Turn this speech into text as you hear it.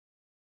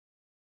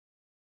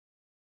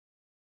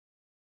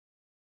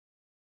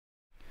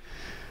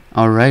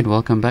Alright,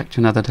 welcome back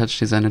to another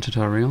TouchDesigner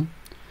tutorial.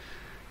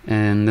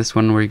 In this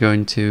one we're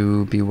going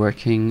to be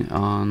working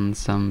on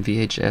some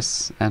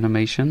VHS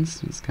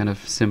animations. It's kind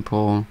of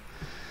simple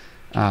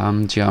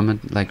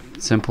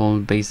simple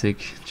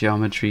basic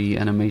geometry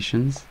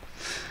animations.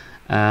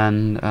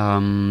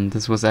 And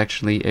this was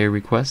actually a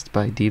request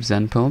by Deep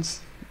Zenpills.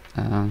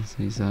 So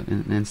he's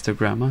an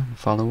Instagrammer, a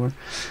follower.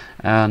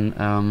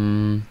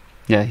 And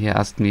yeah, he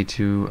asked me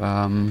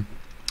to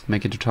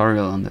make a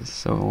tutorial on this.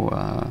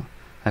 So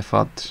I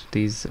thought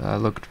these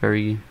looked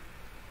very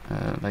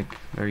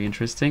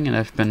interesting, and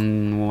I've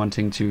been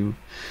wanting to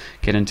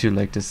get into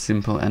like the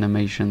simple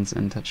animations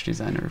in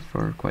TouchDesigner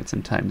for quite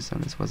some time, so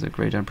this was a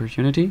great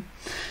opportunity.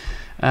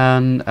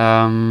 And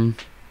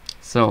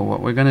so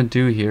what we're gonna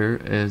do here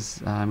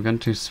is I'm going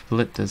to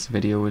split this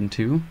video in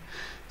two.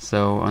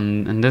 So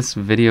in this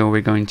video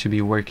we're going to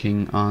be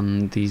working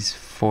on these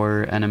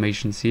 4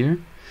 animations here,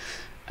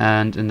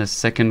 and in the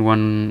second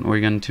one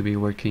we're going to be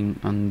working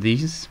on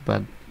these,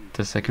 but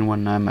the second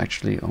one I'm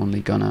actually only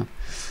gonna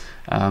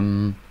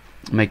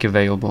make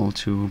available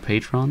to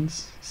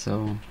patrons.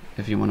 So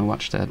if you want to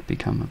watch that,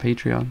 become a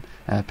patron.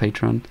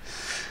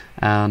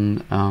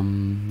 And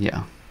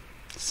yeah,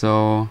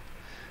 so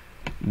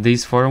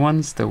these 4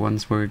 ones, the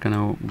ones we're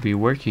gonna be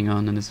working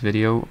on in this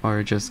video,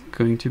 are just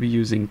going to be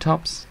using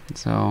tops.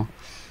 So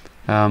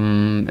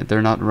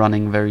they're not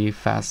running very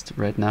fast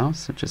right now,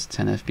 so just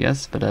 10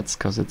 FPS, but that's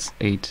because it's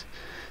 8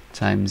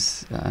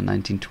 times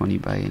 1920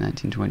 by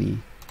 1920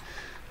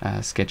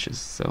 sketches,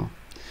 so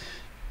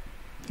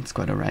it's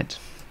quite alright.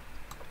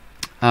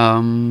 So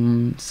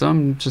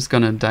I'm just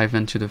gonna dive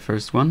into the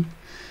first one,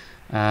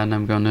 and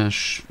I'm gonna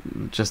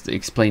just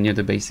explain you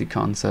the basic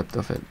concept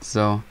of it.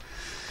 So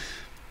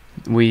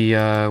we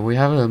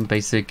have a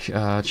basic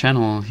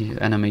channel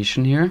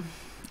animation here,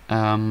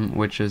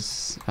 which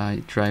is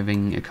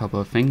driving a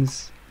couple of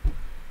things.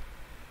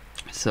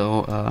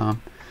 So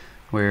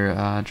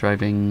we're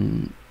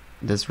driving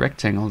this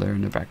rectangle there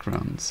in the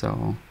background.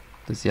 So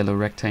this yellow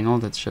rectangle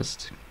that's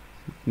just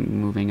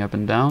moving up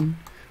and down,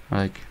 or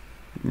like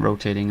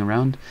rotating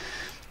around,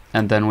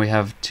 and then we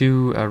have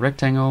 2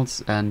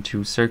 rectangles and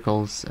 2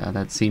 circles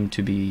that seem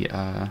to be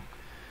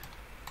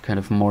kind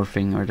of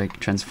morphing or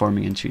like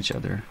transforming into each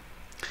other.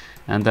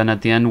 And then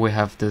at the end we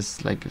have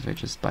this, like if I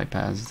just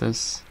bypass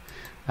this,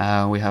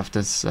 we have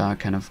this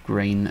kind of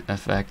grain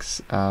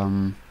FX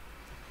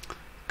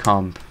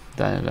comp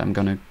that I'm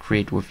gonna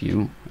create with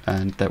you,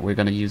 and that we're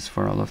gonna use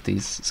for all of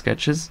these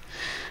sketches,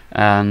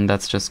 and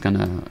that's just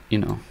gonna, you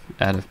know,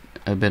 add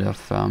a bit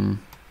of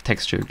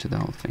texture to the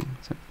whole thing,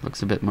 so it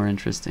looks a bit more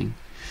interesting.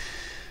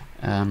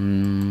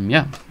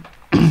 Yeah.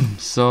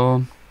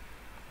 So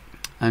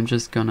I'm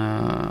just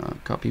gonna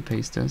copy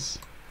paste this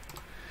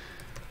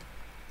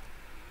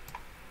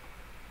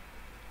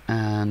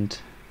and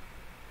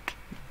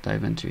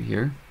dive into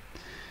here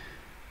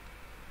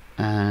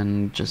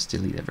and just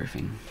delete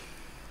everything.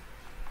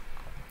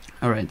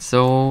 Alright,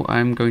 so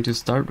I'm going to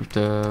start with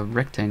the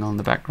rectangle in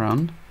the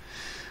background,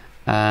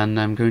 and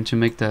I'm going to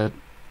make that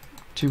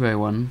 2 by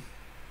 1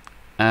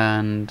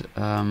 and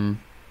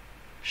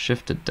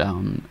shift it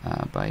down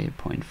by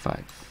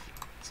 0.5,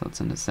 so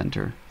it's in the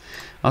center.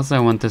 Also, I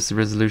want this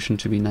resolution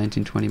to be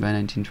 1920 by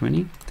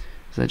 1920,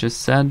 as I just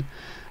said,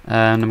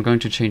 and I'm going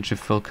to change the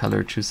fill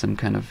color to some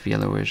kind of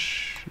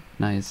yellowish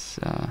nice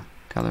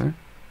color.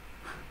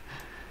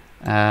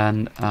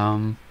 And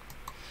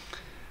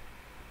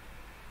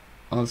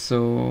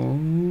also,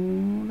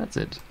 that's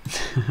it.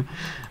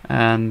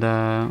 And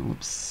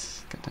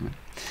whoops, goddammit.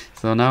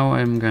 So now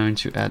I'm going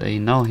to add a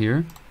null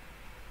here,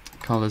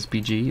 call this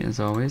BG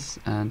as always,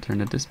 and turn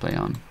the display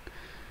on.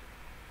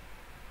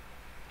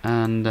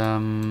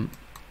 And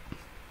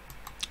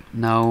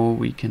now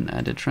we can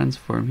add a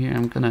transform here.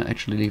 I'm gonna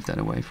actually leave that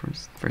away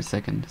for a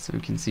second so we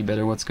can see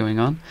better what's going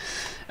on.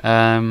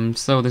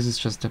 So this is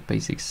just a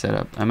basic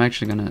setup. I'm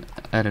actually gonna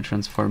add a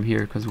transform here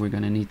because we're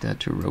gonna need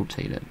that to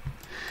rotate it.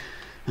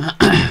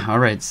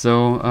 Alright,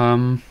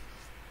 so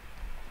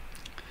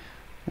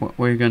what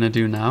we're gonna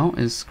do now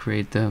is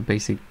create the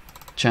basic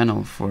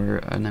channel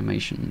for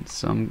animation.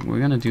 So we're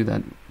gonna do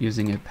that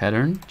using a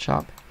pattern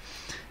chop.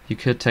 You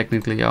could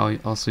technically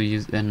also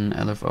use an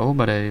LFO,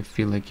 but I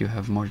feel like you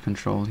have more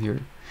control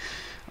here.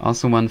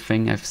 Also, one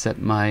thing, I've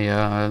set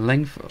my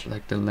length,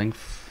 like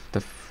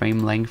the frame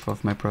length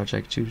of my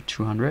project to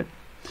 200.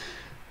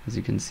 As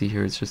you can see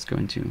here, it's just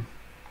going to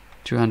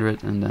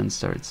 200 and then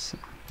starts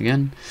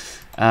again.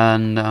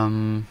 And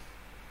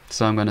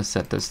so I'm gonna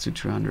set this to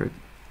 200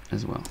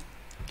 as well.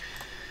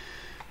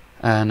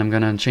 And I'm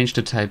gonna change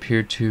the type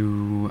here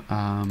to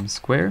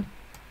square,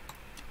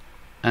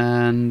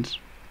 and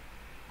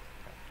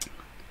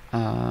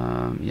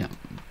yeah,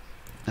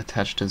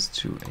 attach this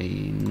to a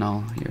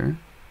null here,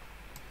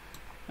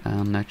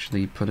 and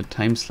actually put a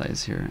time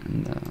slice here,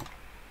 and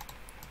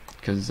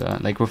because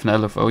like with an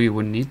LFO you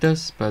wouldn't need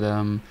this, but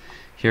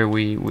here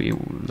we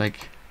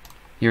like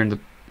here in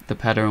the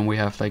pattern we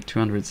have like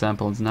 200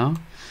 samples now,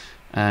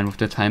 and with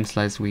the time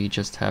slice we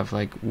just have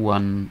like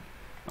 1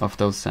 of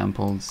those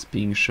samples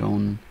being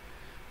shown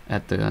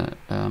at the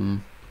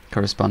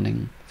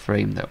corresponding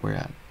frame that we're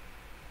at.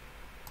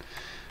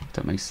 If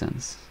that makes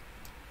sense.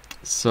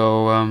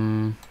 So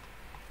I'm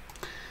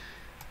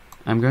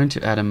going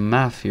to add a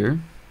math here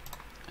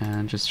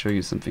and just show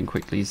you something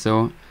quickly.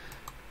 So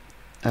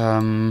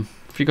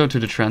if you go to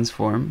the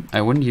transform,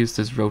 I wouldn't use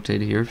this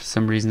rotate here. For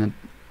some reason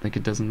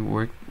it doesn't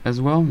work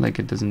as well, like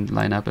it doesn't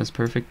line up as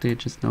perfectly. I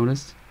just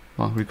noticed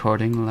while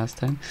recording the last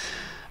time.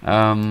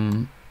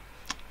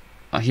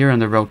 Here on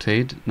the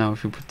rotate, now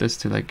if you put this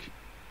to like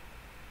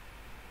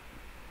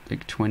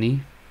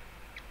 20,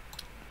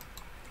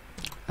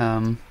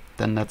 then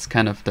that's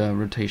kind of the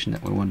rotation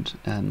that we want,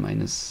 and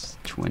minus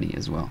 20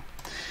 as well.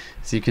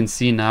 So you can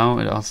see now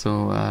it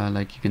also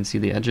like you can see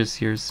the edges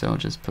here, so I'll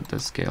just put the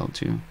scale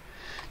to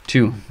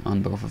 2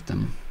 on both of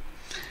them.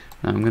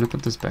 Now I'm gonna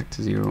put this back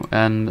to 0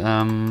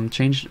 and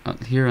change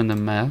here on the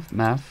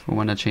math we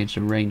want to change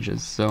the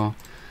ranges. So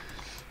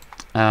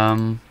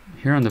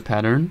here on the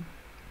pattern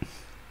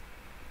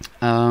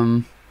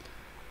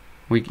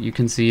you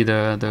can see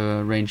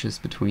the ranges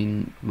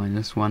between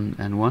 -1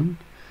 and 1.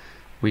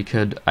 We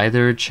could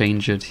either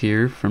change it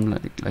here from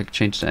like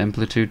change the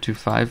amplitude to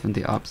 5 and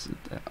the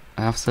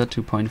offset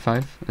to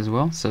 0.5 as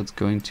well, so it's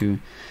going to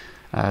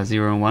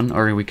 0 and 1,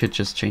 or we could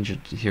just change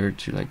it here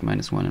to like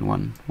 -1 and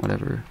 1,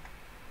 whatever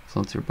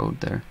floats your boat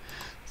there.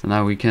 So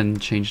now we can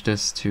change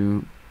this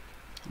to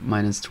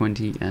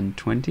 -20 and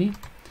 20.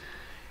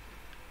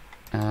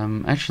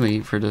 Actually,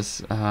 for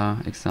this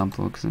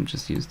example, because I'm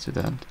just used to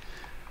that,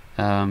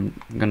 I'm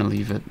gonna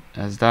leave it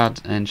as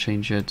that and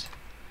change it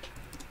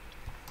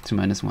to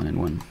 -1 and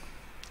 1.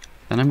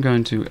 Then I'm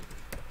going to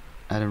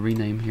add a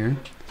rename here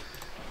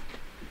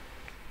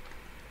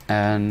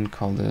and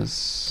call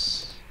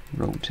this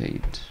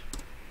rotate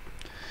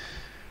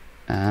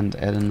and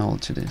add a null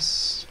to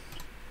this.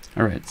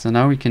 Alright, so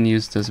now we can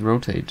use this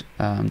rotate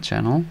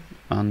channel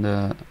on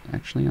the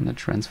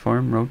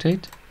transform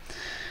rotate,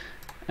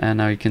 and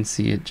now you can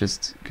see it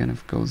just kind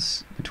of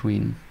goes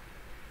between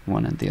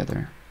one and the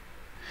other.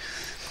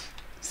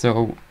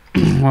 So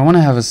I want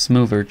to have a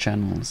smoother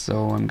channel,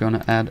 so I'm going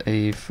to add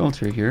a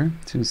filter here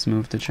to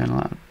smooth the channel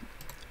out,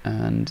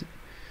 and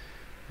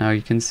now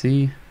you can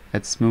see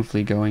it's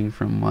smoothly going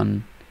from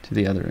one to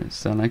the other.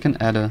 So I can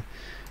add a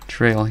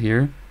trail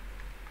here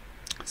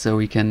so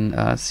we can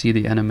see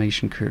the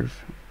animation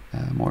curve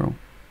more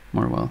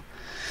well.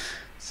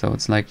 So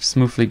it's like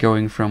smoothly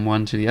going from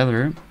one to the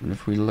other. But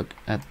if we look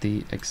at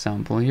the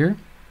example here,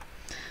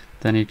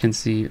 then you can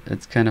see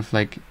it's kind of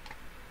like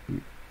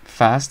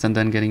fast and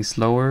then getting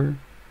slower,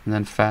 and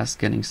then fast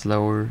getting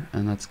slower,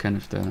 and that's kind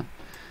of the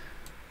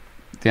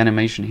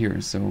animation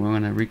here. So we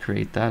want to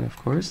recreate that, of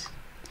course.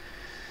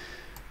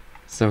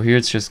 So here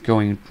it's just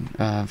going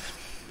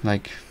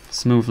like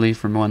smoothly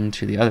from one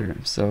to the other.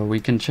 So we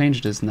can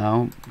change this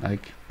now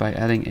like by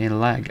adding a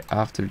lag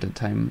after the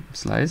time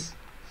slice.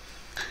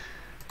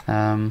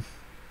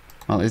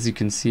 Well, as you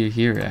can see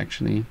here,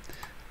 actually,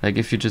 like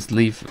if you just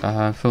leave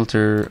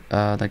filter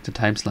like the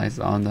time slice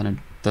on, then it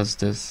does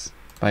this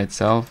by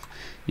itself.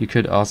 You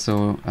could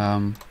also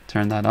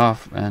turn that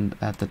off and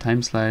add the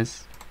time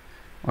slice,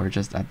 or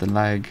just add the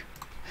lag.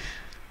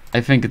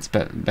 I think it's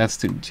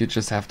best to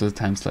just have the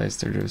time slice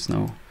there. There's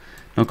no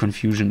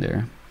confusion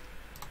there.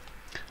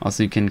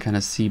 Also, you can kind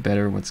of see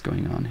better what's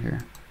going on here.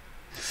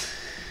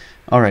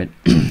 All right,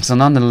 so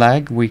now on the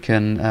lag, we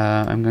can.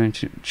 I'm going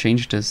to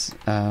change this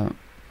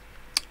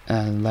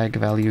lag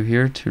value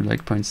here to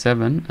like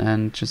 0.7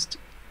 and just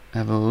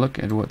have a look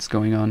at what's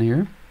going on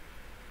here.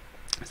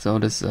 So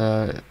this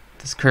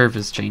curve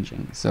is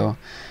changing. So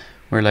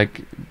we're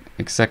like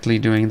exactly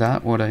doing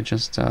that what I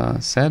just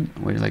said.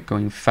 We're like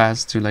going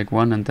fast to like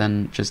 1 and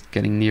then just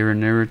getting nearer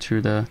and nearer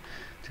to the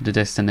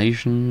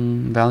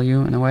destination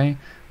value in a way,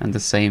 and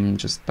the same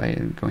just by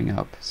going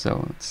up.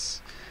 So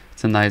it's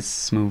a nice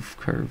smooth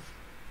curve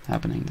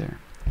happening there.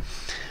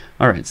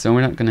 Alright, so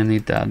we're not going to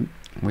need that.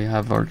 We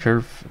have our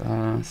curve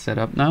set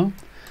up now.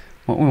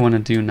 What we want to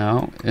do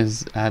now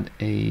is add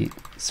a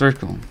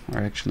circle, or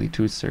actually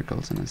 2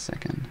 circles in a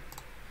second.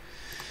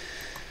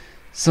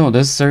 So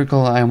this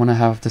circle, I want to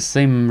have the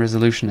same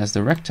resolution as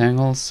the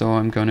rectangle, so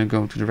I'm going to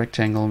go to the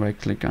rectangle, right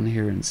click on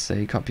here and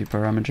say copy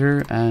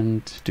parameter,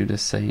 and do the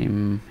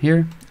same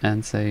here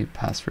and say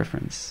pass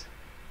reference.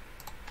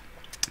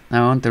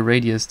 Now I want the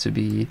radius to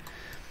be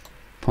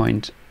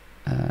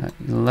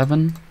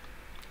 0.11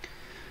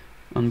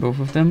 on both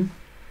of them,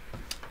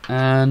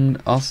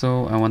 and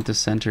also I want the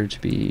center to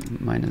be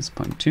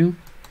 -0.2,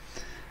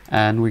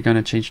 and we're going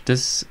to change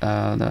this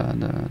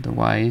the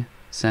Y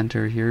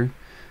center here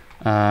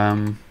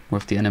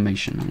with the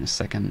animation in a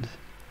second.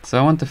 So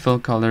I want the fill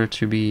color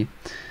to be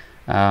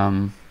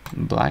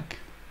black,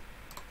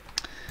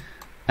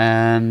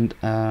 and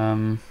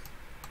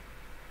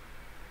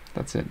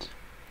that's it.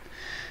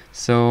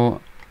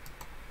 So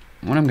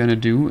what I'm gonna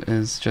do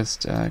is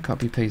just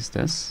copy paste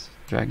this,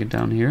 drag it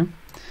down here,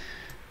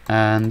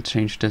 and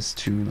change this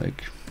to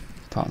like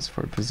pause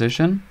for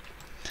position.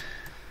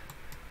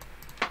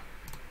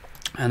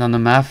 And on the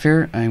math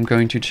here, I'm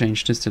going to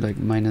change this to like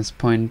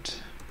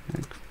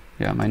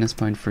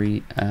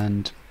 -0.3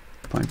 and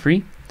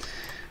 0.3.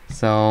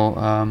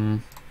 So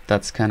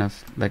that's kind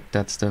of like,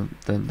 that's the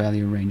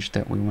value range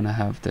that we want to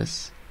have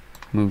this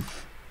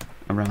move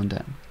around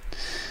at.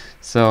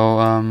 So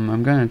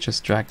I'm gonna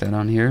just drag that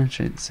on here,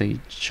 say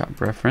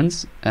chop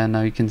reference, and now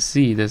you can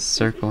see this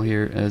circle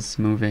here is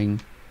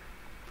moving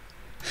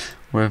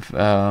with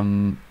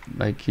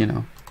like, you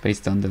know,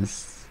 based on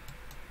this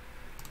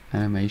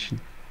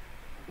animation.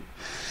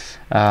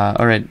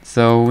 Alright,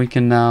 so we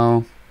can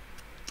now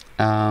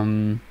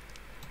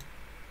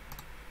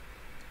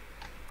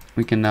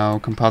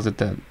composite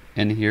that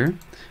in here,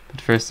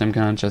 but first I'm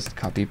gonna just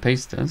copy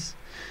paste this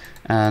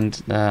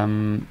and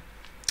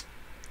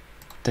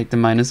take the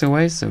minus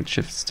away so it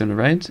shifts to the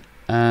right,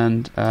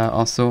 and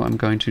also I'm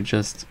going to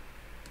just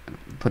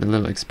put a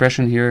little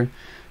expression here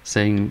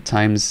saying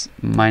times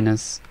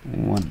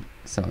 -1,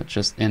 so it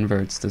just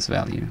inverts this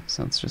value,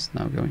 so it's just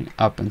now going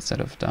up instead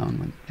of down.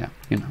 When, yeah,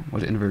 you know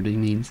what inverting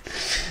means.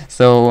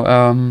 So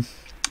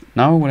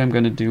now what I'm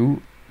going to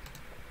do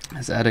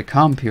is add a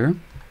comp here,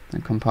 a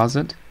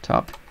composite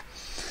top,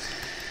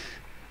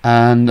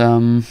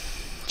 and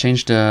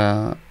change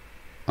the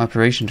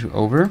operation to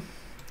over,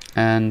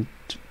 and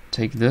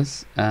take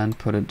this and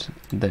put it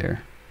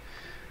there.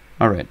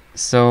 Alright,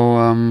 so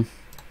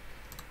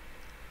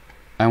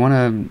I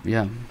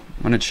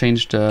wanna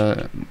change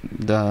the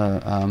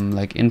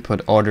like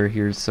input order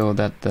here, so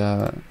that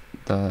the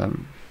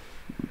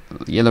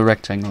yellow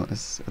rectangle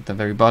is at the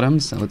very bottom,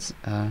 so it's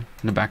in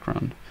the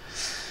background.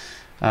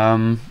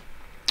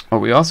 What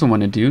we also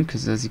want to do,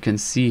 because as you can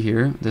see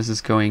here, this is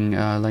going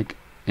like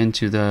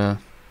into the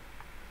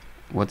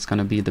what's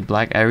gonna be the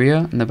black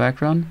area in the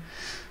background.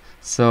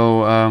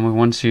 So we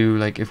want to,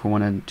 like, if we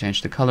want to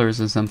change the colors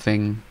or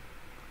something,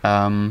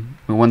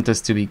 we want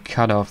this to be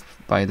cut off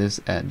by this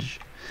edge.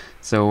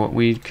 So what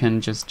we can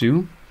just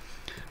do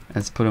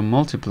is put a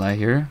multiply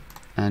here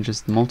and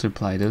just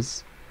multiply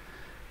this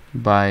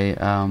by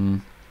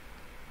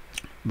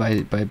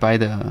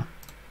the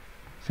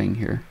thing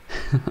here,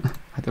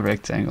 by the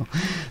rectangle.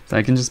 So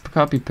I can just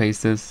copy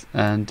paste this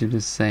and do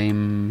the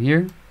same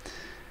here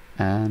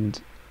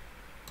and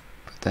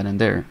put that in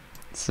there.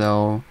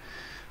 So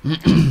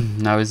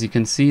now as you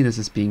can see, this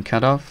is being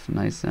cut off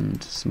nice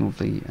and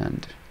smoothly,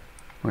 and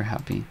we're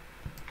happy.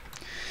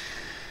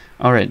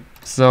 Alright,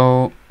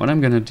 so what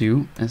I'm gonna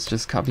do is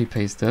just copy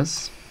paste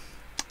this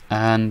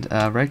and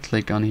right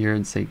click on here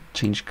and say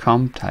change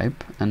comp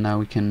type, and now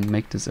we can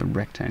make this a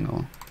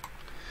rectangle,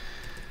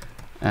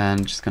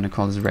 and just gonna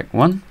call this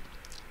rect1,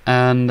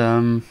 and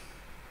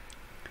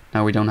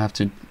now we don't have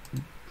to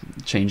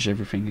change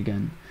everything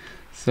again,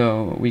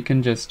 so we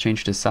can just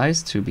change the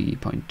size to be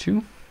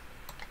 0.2.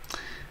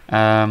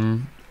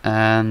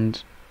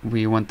 And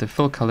we want the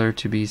fill color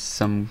to be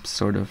some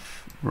sort of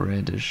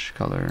reddish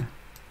color,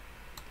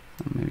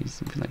 maybe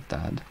something like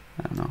that,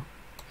 I don't know.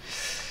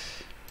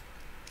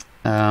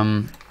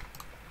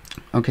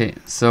 Okay,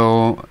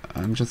 so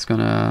I'm just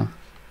gonna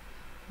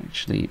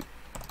actually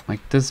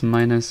make this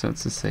minus so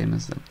it's the same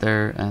as up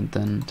there, and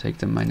then take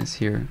the minus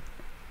here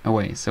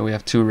away, so we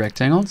have two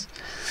rectangles.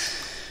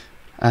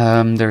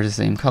 They're the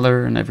same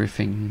color and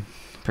everything,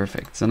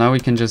 perfect. So now we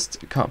can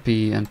just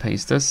copy and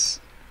paste this,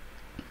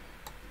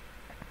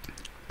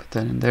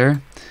 that in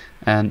there,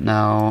 and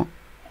now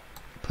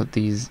put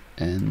these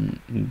in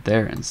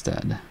there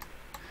instead.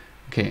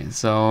 Okay,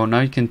 so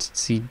now you can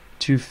see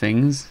two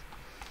things.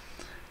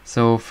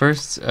 So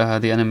first,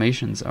 the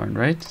animations aren't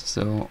right,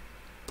 so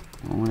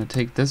I want to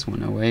take this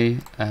one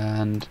away,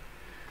 and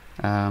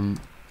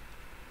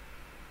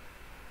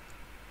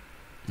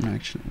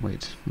actually,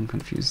 wait, I'm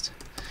confused.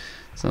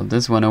 So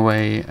this one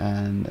away,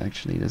 and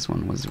actually this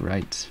one was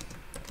right.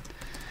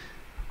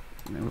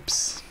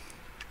 Oops.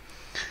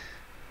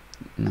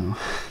 No,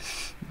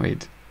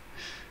 wait.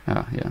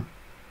 Ah, yeah.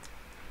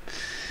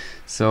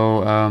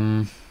 So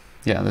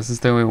yeah, this is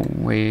the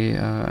way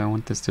I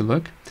want this to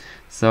look.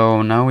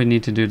 So now we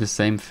need to do the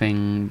same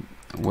thing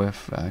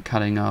with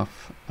cutting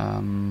off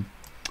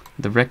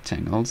the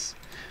rectangles.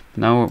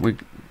 But now what we're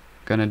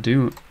gonna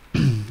do,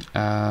 we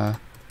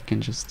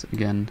can just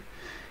again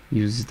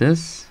use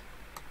this.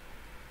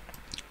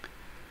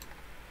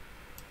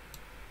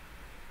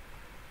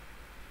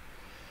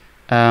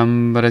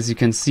 But as you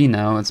can see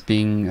now, it's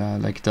being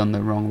like done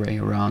the wrong way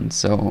around.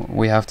 So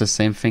we have the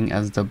same thing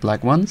as the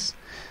black ones.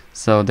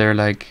 So they're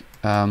like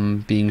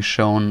being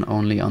shown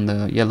only on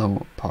the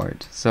yellow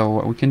part. So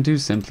what we can do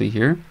simply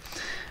here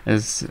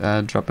is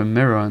drop a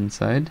mirror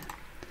inside,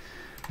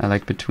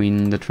 like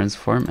between the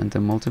transform and the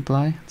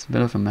multiply. It's a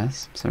bit of a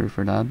mess, sorry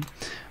for that.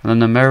 And on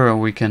the mirror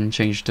we can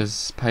change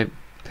this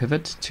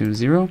pivot to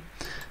 0,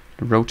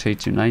 rotate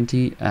to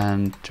 90,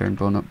 and turn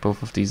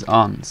both of these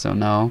on. So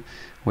now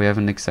we have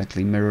an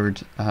exactly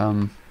mirrored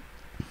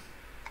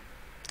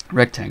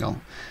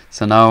rectangle.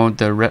 So now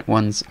the red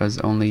ones are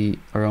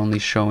only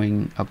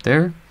showing up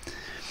there.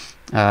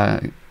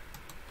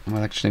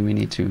 Well, actually we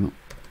need to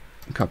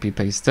copy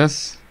paste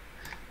this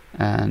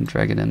and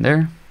drag it in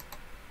there.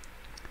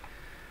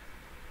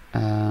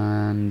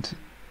 And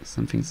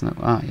something's not,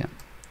 yeah,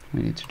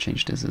 we need to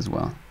change this as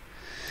well.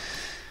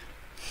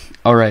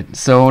 Alright,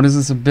 so this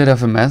is a bit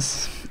of a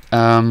mess.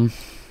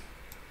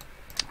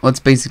 what's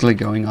basically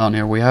going on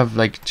here? We have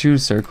like two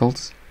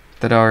circles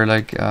that are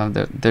like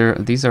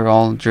these are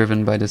all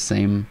driven by the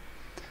same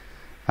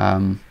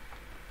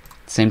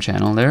same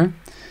channel there,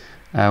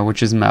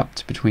 which is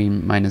mapped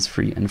between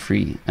 -3 and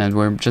 3, and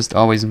we're just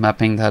always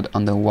mapping that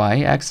on the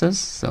y-axis,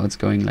 so it's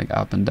going like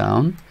up and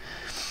down.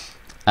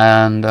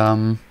 And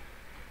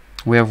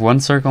we have one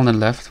circle on the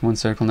left, one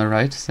circle on the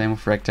right, same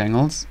with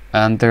rectangles,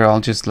 and they're all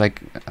just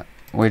like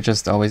we're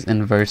just always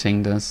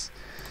inverting this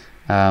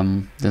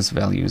this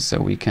value, so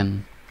we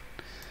can,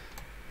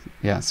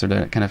 yeah, so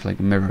they're kind of like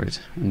mirrored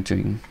and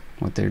doing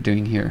what they're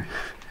doing here.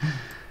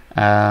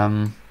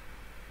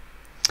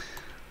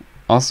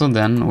 Also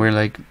then we're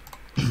like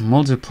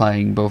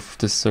multiplying both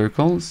the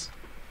circles,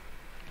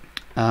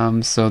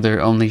 so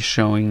they're only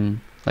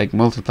showing, like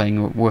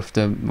multiplying with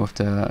the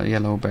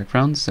yellow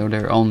background, so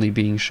they're only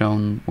being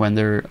shown when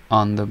they're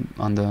on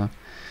the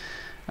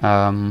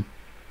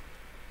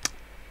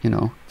you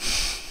know,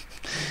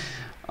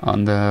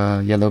 on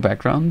the yellow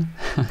background.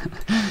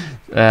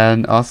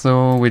 And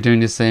also we're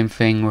doing the same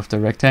thing with the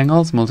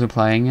rectangles,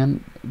 multiplying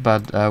it,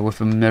 but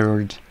with a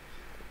mirrored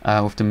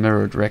with the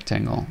mirrored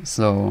rectangle.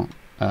 So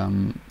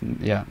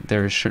yeah,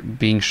 they're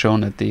being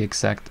shown at the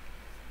exact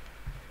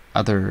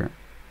other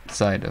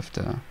side of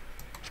the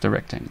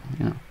rectangle,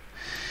 you know.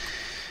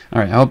 All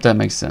right, I hope that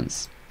makes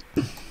sense.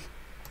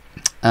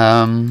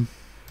 All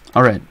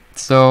right,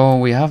 so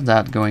we have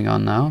that going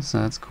on now, so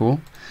that's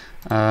cool.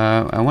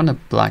 I want a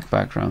black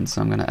background,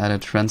 so I'm gonna add a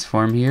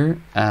transform here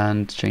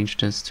and change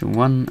this to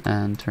 1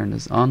 and turn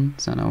this on.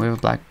 So now we have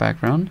a black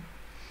background.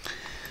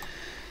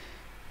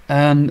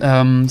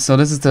 And so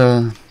this is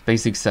the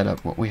basic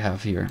setup, what we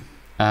have here.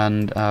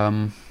 And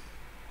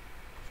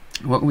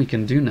what we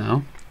can do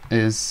now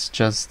is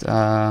just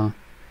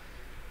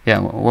yeah,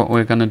 what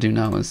we're gonna do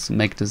now is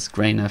make this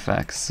grain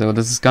FX. So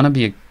this is gonna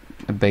be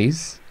a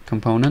base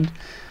component,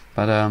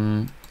 but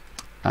I'm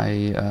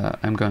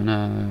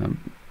gonna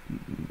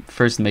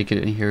first make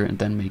it in here and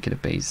then make it a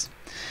base.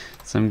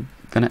 So I'm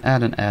gonna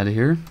add an add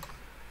here,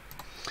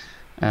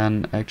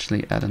 and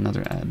actually add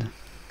another add,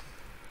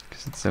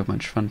 because it's so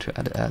much fun to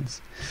add adds.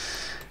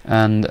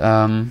 And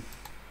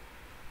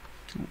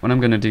what I'm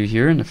gonna do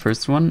here in the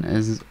first one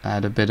is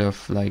add a bit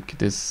of like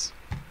this.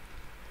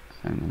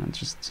 I'm gonna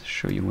just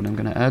show you what I'm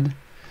gonna add.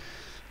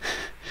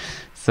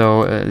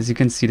 So as you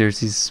can see, there's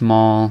these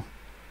small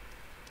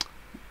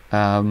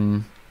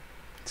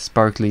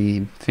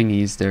sparkly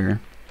thingies there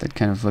that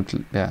kind of look,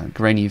 yeah,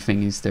 grainy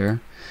thingies there.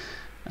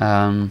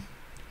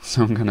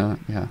 So I'm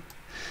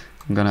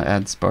gonna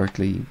add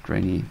sparkly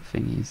grainy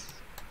thingies.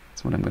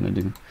 That's what I'm gonna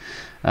do.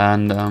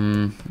 And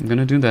I'm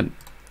gonna do that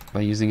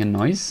by using a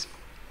noise,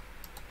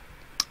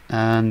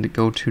 and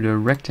go to the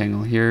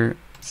rectangle here,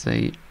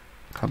 say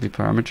copy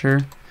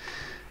parameter,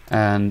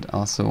 and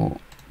also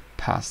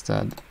pass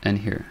that in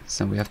here.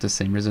 So we have the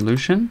same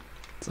resolution.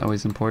 It's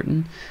always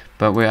important,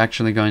 but we're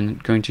actually going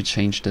to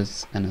change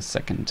this in a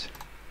second.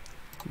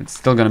 It's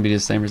still going to be the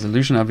same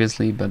resolution,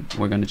 obviously, but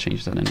we're going to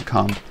change that in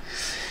comp.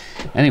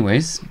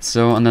 Anyways,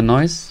 so on the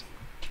noise,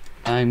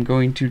 I'm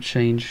going to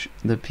change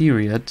the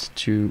period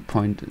to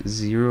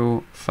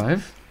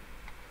 0.05.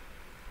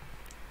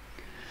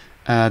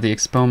 The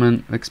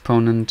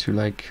exponent to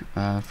like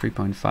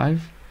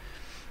 3.5,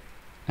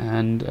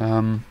 and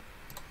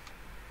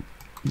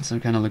so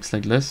it kind of looks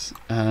like this,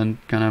 and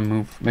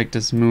gonna make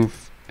this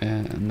move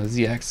on the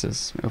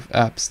z-axis of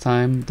apps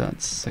time,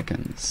 that's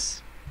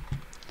seconds.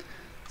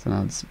 So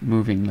now it's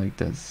moving like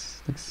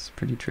this. Looks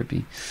pretty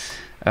trippy.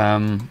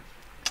 And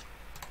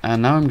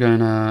now I'm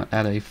gonna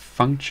add a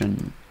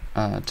function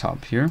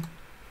top here,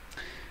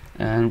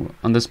 and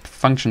on this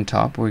function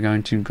top we're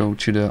going to go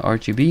to the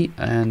RGB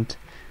and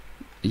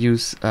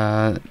use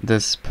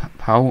this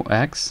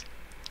PowX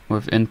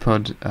with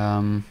input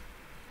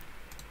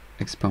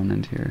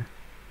exponent here.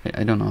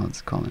 I don't know how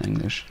it's called in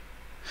English.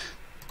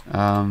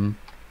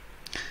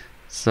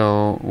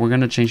 So we're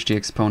gonna change the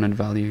exponent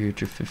value here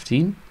to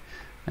 15,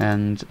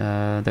 and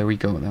there we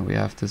go. Then we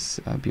have this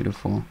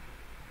beautiful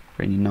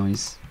rainy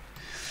noise,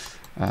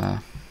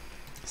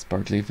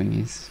 sparkly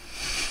thingies.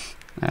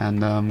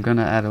 And I'm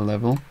gonna add a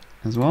level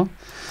as well,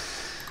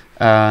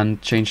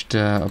 and change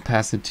the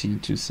opacity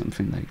to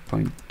something like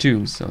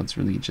 0.2, so it's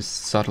really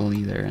just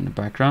subtly there in the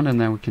background, and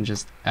then we can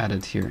just add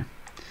it here.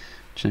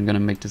 Which I'm gonna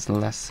make this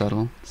less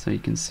subtle so you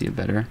can see it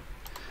better.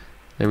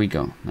 There we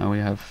go. Now we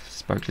have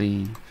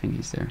sparkly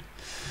thingies there.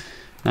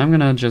 Now I'm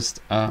gonna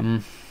just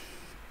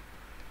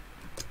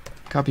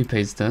copy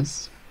paste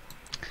this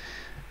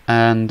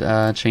and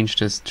change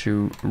this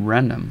to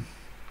random,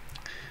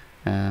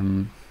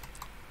 and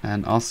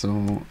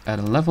also add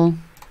a level.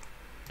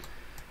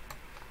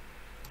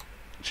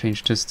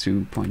 Change this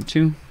to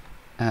 0.2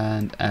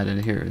 and add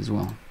it here as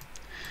well.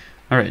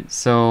 Alright,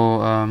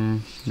 so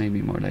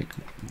maybe more like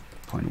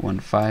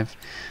 0.15.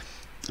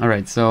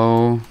 Alright,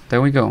 so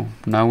there we go.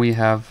 Now we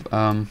have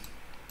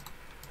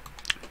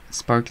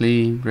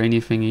sparkly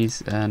grainy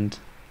thingies and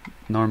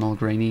normal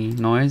grainy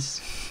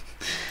noise.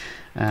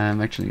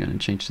 I'm actually going to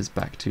change this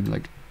back to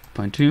like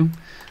 0.2,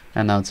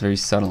 and now it's very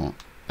subtle.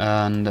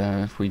 and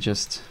if we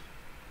just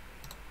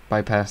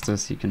bypass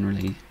this, you can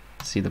really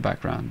see the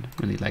background.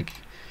 Really, like,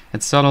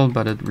 it's subtle,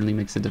 but it really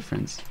makes a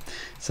difference.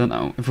 So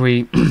now if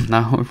we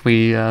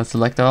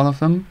select all of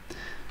them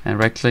and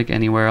right click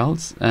anywhere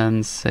else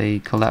and say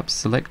collapse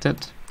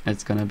selected,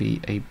 it's gonna be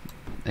a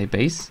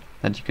base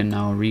that you can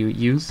now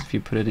reuse if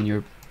you put it in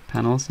your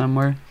panel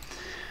somewhere.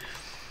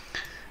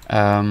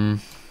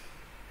 And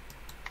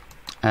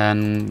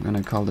I'm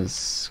gonna call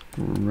this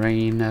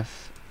grain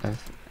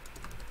FX,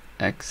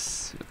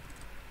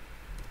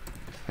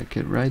 if I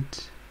get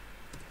right.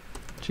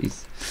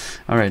 Jeez.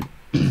 Alright,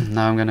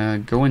 now I'm gonna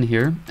go in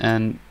here,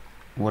 and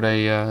what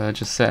I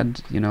just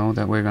said, you know,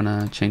 that we're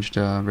gonna change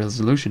the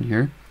resolution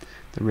here,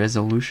 the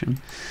resolution.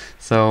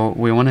 So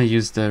we want to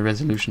use the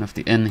resolution of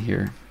the N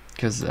here,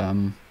 because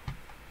yeah,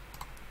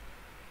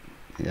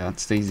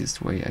 it's the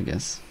easiest way, I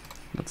guess.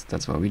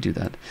 That's why we do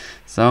that.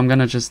 So I'm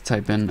gonna just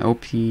type in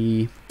OP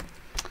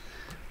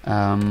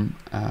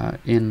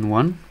in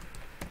 1.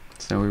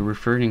 So we're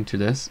referring to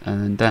this,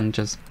 and then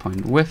just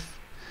point width,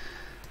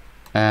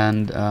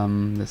 and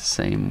the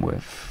same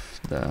with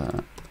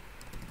the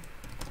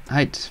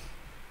height.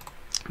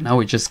 Now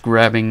we're just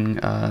grabbing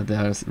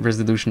the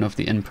resolution of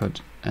the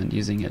input and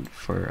using it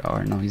for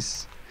our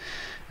noise,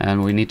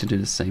 and we need to do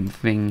the same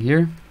thing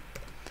here,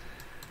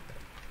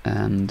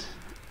 and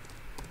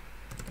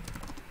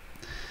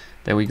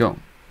there we go.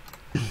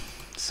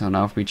 So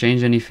now if we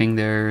change anything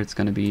there, it's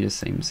going to be the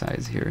same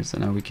size here. So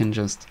now we can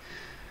just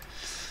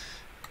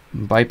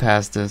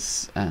bypass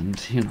this and,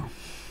 you know,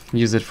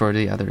 use it for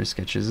the other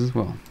sketches as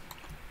well.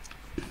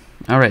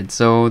 Alright,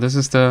 so this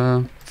is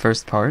the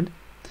first part.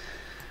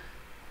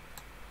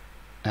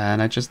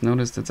 And I just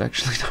noticed it's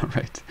actually not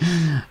right.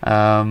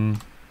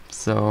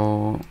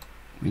 So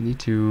we need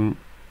to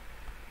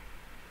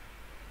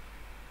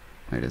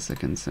wait a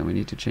second. So we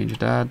need to change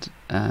that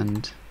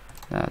and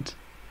that.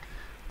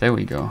 There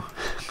we go.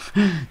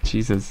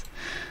 Jesus.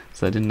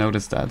 So I didn't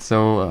notice that.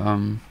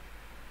 So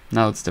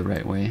now it's the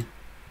right way.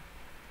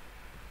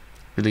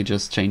 Really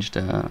just change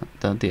the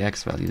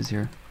X values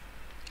here.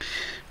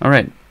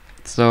 Alright,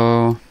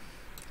 so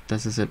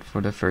this is it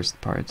for the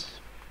first part.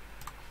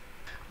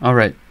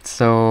 Alright,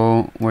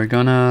 so we're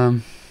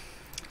gonna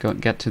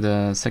get to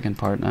the second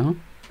part now.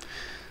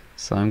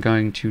 So I'm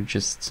going to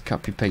just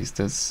copy paste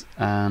this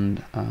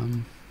and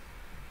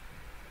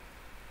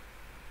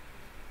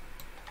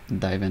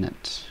dive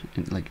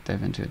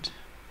into it.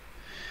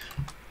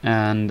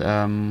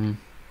 And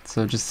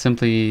so just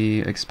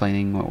simply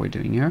explaining what we're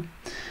doing here.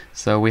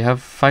 So we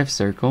have 5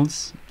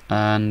 circles,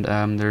 and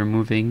they're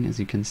moving, as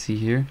you can see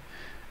here,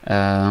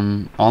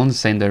 all in the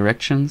same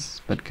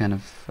directions, but kind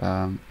of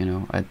you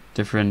know, at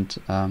different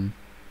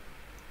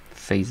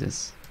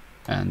phases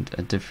and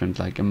at different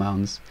like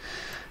amounts.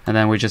 And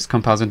then we're just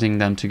compositing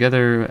them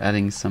together,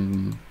 adding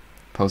some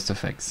post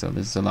effects. So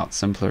this is a lot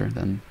simpler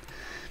than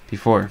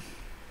before.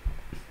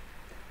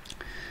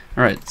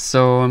 Alright,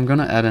 so I'm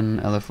gonna add an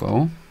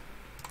LFO.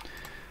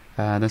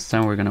 This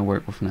time we're gonna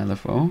work with an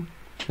LFO,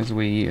 because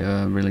we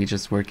really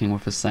just working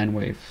with a sine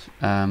wave.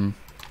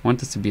 Want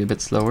this to be a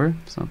bit slower,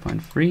 so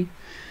 0.3.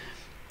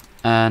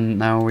 And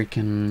now we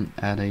can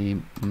add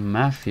a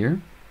math here.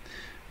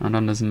 And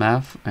on this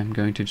math, I'm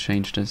going to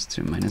change this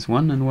to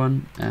 -1 and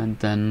 1, and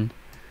then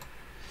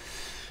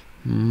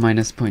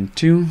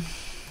 -0.2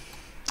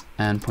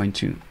 and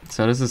 0.2.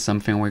 So this is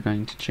something we're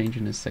going to change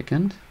in a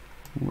second.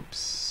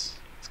 Whoops,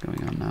 what's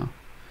going on now?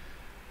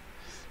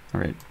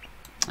 Alright,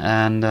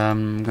 and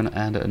I'm gonna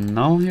add a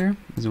null here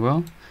as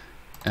well,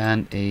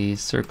 and a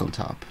circle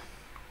top.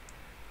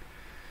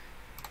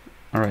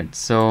 Alright,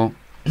 so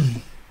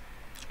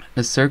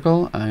a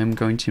circle, I'm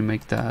going to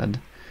make that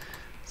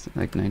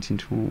like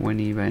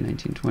 1920 by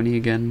 1920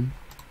 again,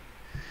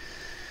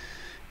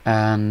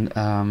 and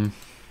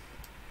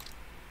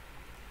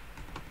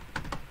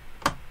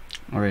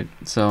alright,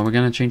 so we're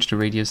gonna change the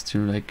radius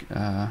to like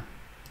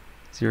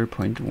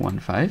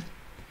 0.15,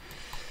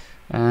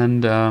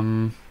 and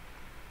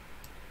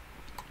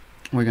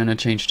we're gonna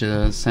change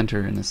the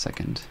center in a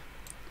second.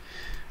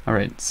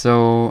 Alright,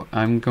 so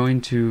I'm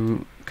going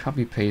to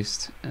copy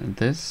paste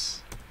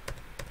this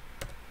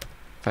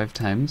 5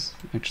 times.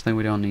 Actually,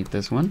 we don't need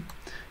this one,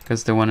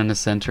 because the one in the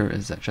center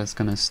is just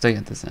gonna stay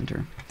at the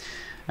center.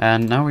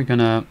 And now we're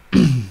gonna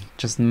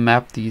just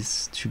map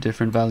these to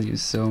different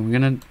values. So we're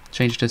gonna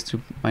change this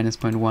to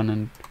 -0.1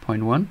 and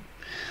 0.1,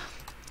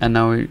 and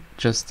now we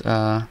just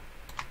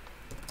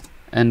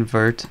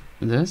invert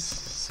this.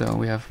 So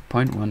we have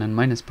 0.1 and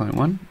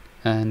 -0.1,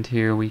 and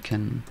here we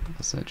can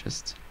also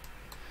just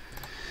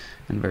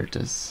invert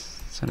this,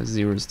 so the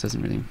zeros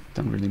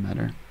don't really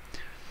matter.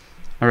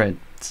 Alright,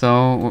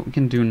 so what we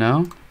can do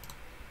now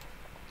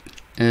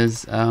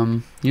is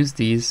use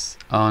these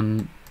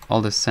on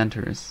all the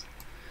centers.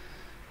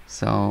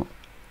 So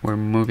we're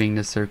moving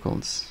the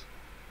circles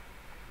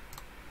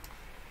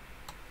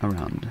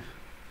around.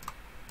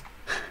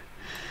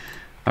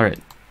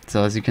 Alright,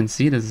 so as you can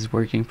see, this is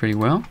working pretty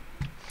well.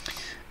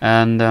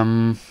 And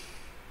I'm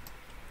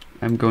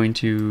going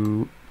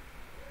to,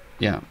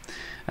 yeah,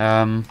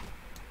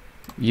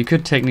 you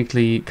could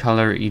technically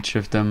color each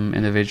of them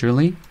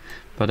individually,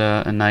 but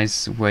a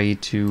nice way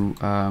to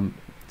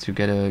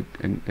get a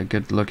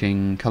good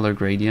looking color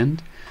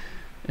gradient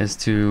is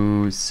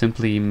to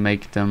simply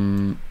make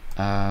them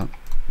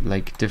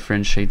like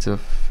different shades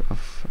of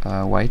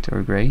white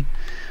or gray.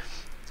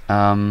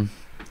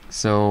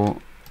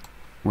 So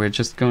we're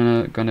just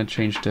gonna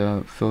change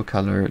the fill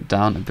color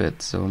down a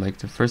bit. So like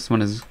the first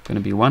one is gonna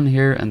be 1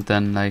 here, and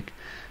then like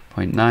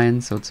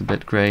 0.9, so it's a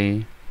bit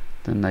gray,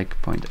 then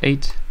like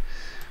 0.8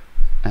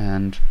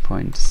 and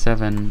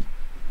 0.7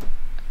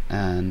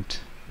 and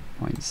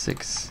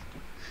 0.6.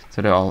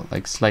 So they're all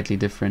like slightly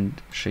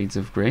different shades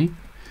of gray.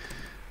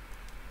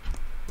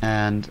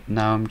 And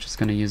now I'm just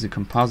gonna use a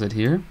composite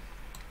here,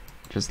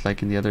 just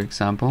like in the other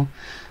example,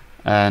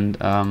 and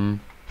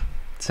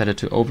set it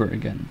to over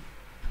again.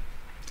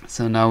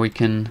 So now we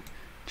can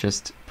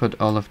just put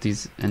all of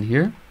these in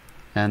here,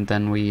 and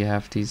then we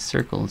have these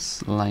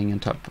circles lying on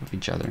top of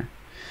each other.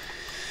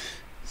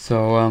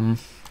 So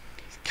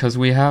because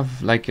we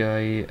have like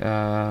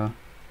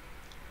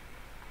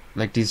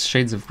like these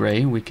shades of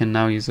gray, we can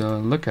now use a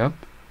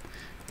lookup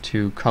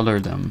to color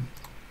them,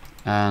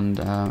 and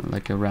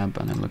like a ramp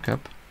and a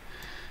lookup.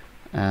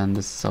 And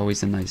this is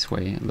always a nice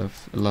way. I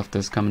love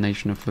this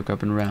combination of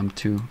lookup and ramp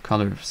to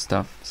color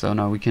stuff. So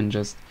now we can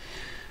just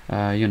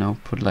you know,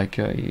 put like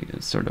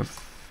a sort of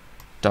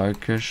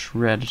darkish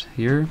red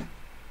here,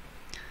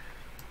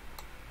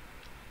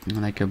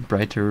 and like a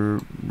brighter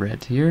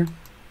red here,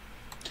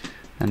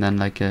 and then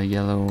like a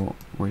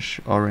yellowish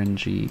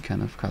orangey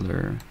kind of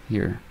color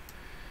here.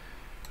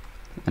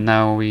 And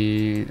now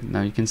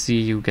you can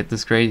see you get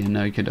this gradient.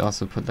 Now you could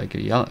also put like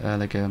a yellow,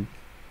 like a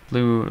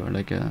blue, or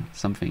like a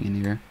something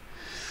in here.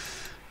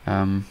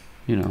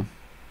 You know,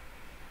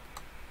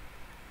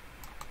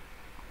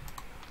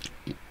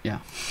 yeah,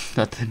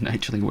 that didn't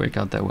actually work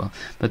out that well,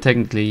 but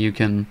technically you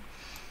can,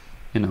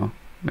 you know,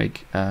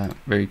 make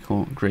very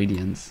cool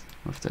gradients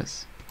with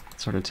this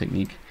sort of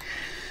technique.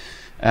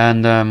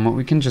 And what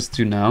we can just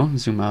do now,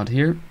 zoom out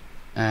here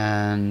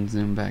and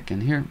zoom back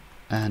in here,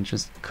 and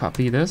just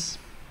copy this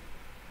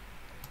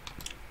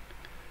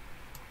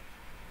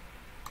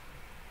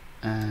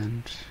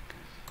and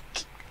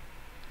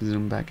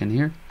zoom back in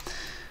here,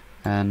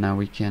 and now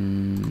we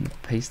can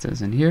paste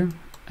this in here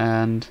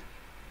and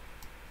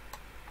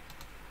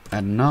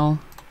add a null,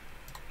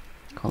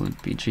 call it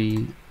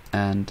BG,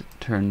 and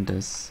turn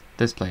this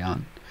display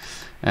on.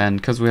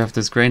 And because we have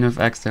this grain of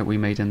X that we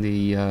made in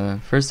the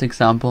first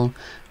example,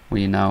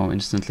 we now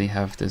instantly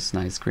have this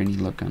nice grainy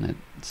look on it.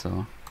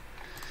 So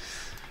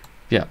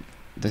yeah,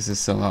 this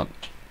is a lot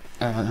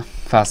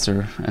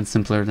faster and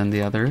simpler than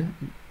the other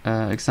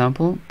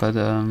example, but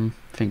I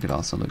think it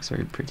also looks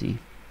very pretty.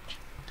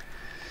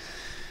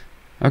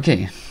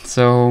 Okay,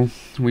 so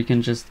we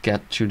can just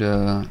get to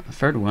the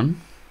third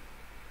one.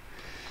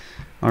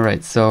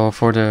 Alright, so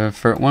for the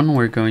third one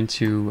we're going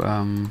to,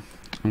 I'm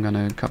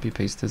gonna copy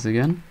paste this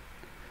again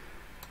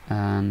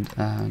and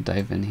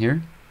dive in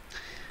here.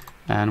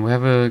 And we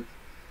have a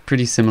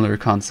pretty similar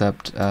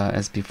concept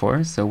as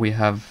before. So we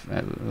have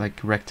like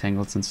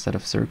rectangles instead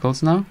of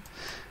circles now.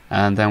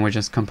 And then we're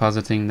just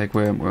compositing, like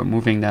we're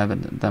moving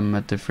them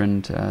at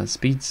different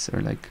speeds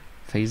or like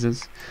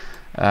phases,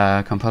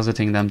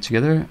 compositing them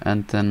together,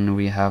 and then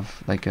we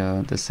have like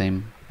the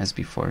same as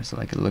before, so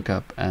like a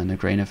lookup and a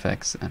grain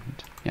effects, and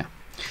yeah.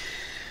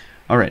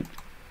 Alright,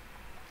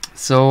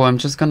 so I'm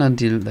just gonna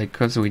like,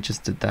 because we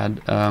just did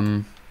that,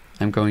 I'm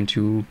going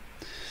to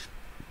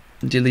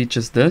delete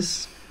just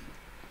this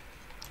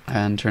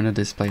and turn the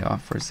display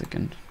off for a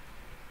second.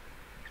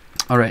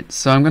 Alright,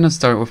 so I'm gonna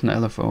start with an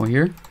LFO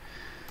here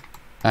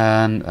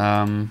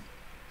and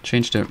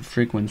change the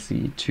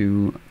frequency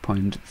to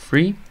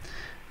 0.3,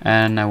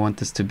 and I want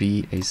this to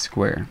be a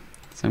square.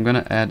 So I'm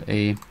gonna add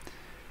a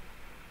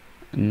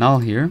null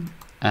here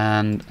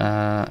and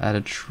add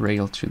a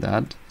trail to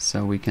that,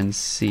 so we can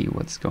see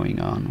what's going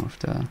on with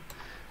the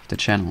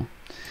channel.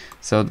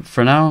 So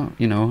for now,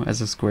 you know, as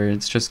a square,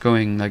 it's just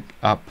going like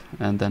up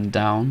and then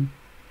down,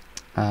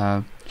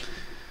 you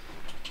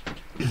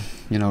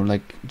know,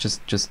 like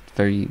just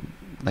very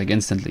like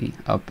instantly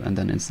up and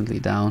then instantly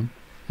down,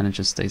 and it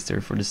just stays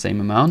there for the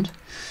same amount.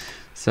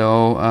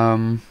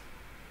 So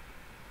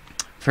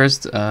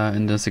first,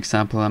 in this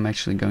example, I'm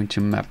actually going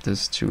to map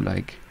this to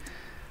like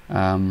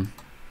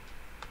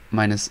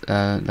minus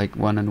like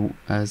 1 and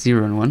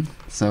 0 and 1.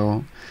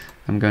 So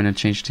I'm going to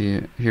change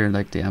here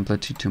like the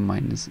amplitude to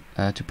minus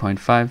to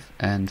 0.5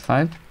 and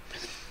 5.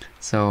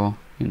 So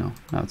you know,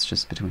 now it's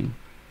just between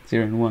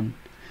 0 and 1.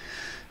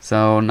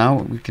 So now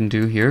what we can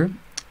do here,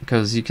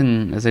 because you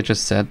can, as I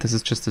just said, this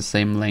is just the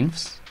same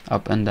lengths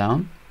up and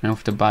down, and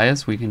with the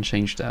bias we can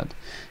change that,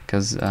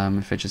 because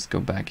if I just go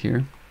back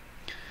here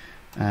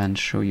and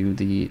show you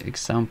the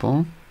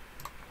example,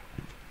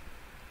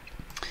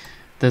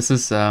 this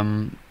is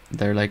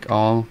they're like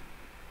all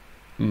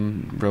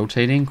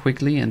rotating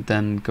quickly and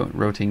then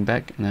rotating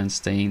back and then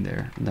staying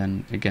there, and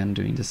then again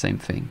doing the same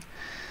thing.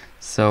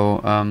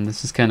 So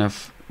this is kind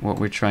of what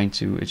we're trying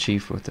to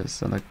achieve with this,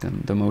 so like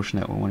the motion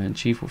that we want to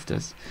achieve with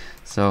this.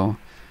 So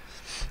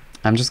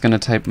I'm just gonna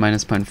type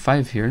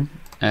 -0.5 here,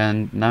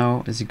 and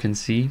now as you can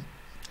see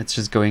it's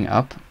just going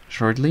up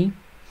shortly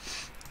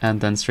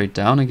and then straight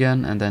down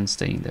again and then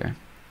staying there.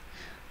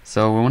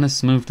 So we want to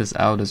smooth this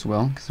out as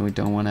well, because we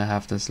don't want to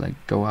have this like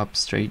go up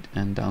straight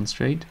and down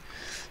straight.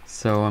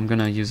 So I'm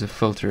gonna use a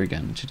filter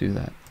again to do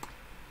that.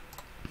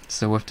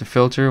 So with the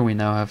filter we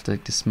now have the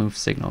smooth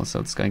signal, so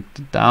it's going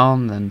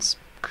down, then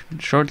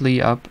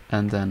shortly up,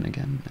 and then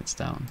again it's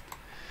down.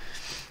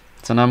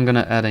 So now I'm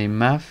gonna add a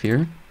map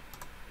here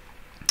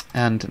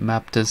and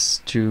map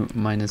this to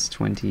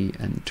 -20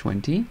 and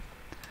 20.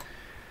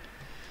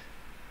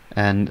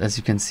 And as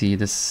you can see,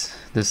 this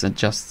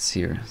adjusts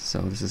here.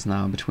 So this is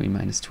now between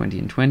 -20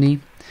 and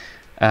 20,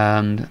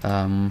 and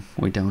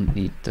we don't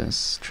need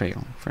this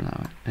trail for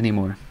now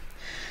anymore.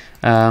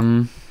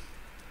 Now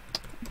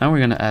we're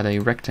gonna add a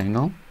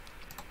rectangle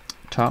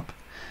top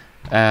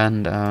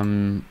and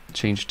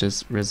change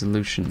this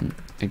resolution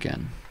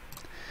again.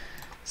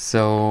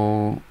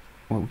 So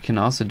what we can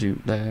also do,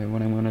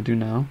 what I'm gonna do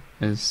now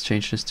is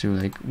change this to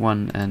like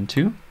 1 and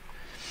 2.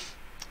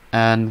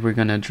 And we're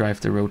gonna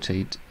drive the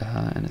rotate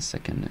in a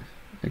second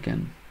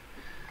again.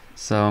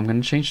 So I'm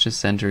gonna change the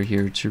center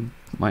here to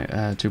my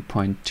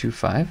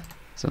 0.25,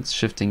 so it's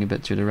shifting a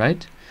bit to the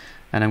right.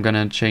 And I'm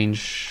gonna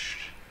change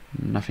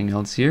nothing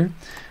else here.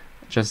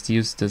 Just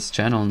use this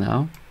channel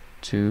now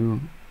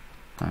to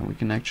we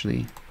can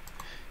actually,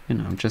 you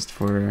know, just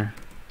for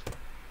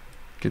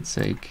good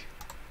sake,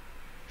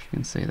 if you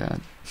can say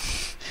that,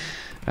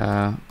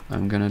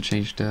 I'm gonna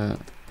change the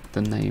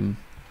name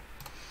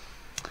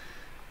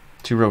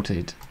to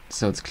rotate,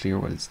 so it's clear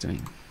what it's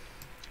doing.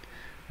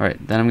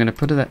 Alright, then I'm gonna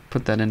put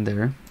that in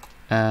there,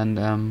 and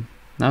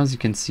now as you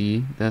can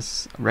see,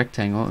 this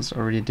rectangle is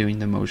already doing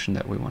the motion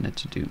that we want it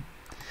to do.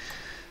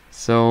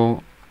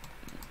 So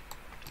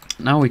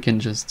now we can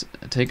just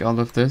take all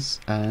of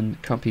this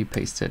and copy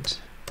paste it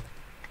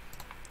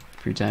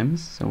 3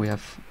 times, so we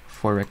have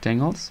 4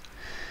 rectangles,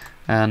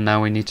 and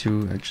now we need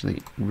to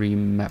actually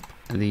remap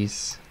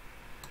these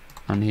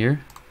on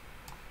here,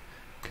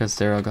 because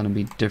there are going to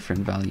be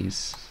different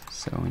values,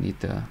 so we need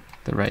the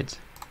right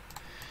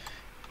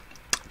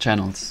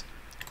channels.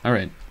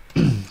 Alright,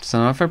 so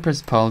now if I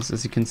press pulse,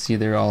 as you can see,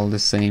 they're all the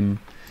same,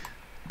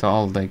 they're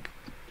all like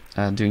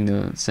doing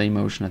the same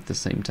motion at the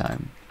same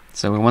time.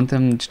 So we want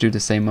them to do the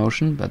same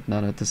motion, but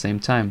not at the same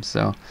time.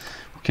 So what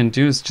we can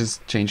do is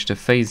just change the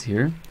phase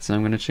here. So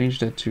I'm going to change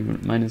that to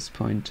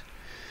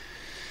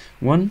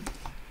 -0.1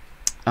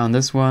 on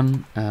this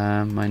one,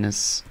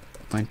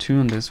 -0.2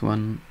 on this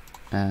one,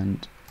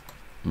 and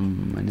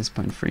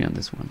 -0.3 on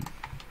this one.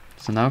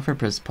 So now if I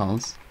press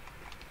pulse,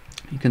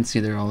 you can see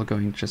they're all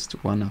going just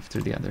one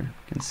after the other.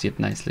 You can see it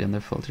nicely on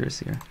the filters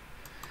here.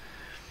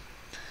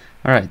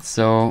 Alright,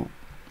 so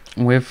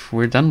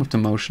we're done with the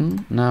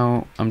motion.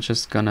 Now I'm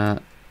just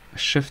gonna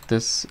shift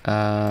this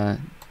to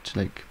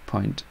like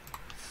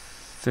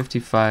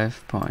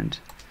 0.55,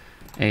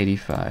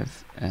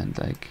 0.85, and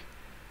like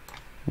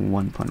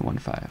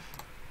 1.15.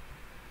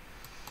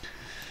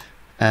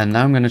 And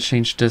now I'm gonna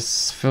change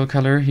this fill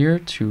color here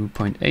to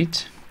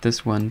 0.8,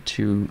 this one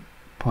to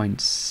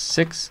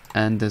 0.6,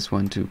 and this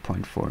one to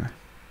 0.4.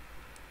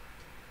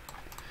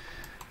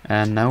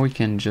 And now we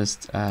can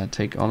just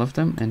take all of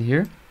them in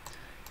here.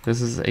 This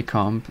is a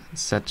comp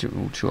set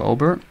to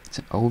over,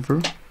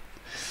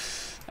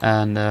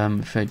 and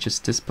if I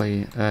just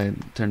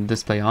turn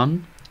display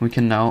on, we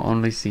can now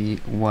only see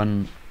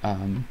one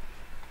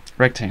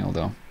rectangle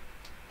though.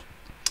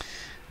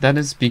 That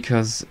is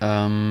because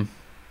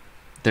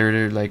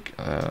they're like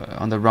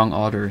on the wrong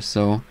order.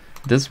 So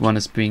this one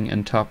is being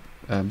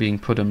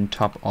put on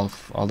top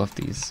of all of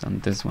these,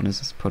 and this one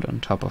is put on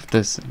top of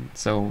this. And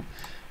so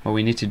what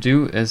we need to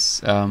do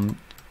is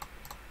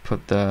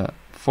put the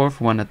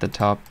fourth one at the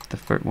top, the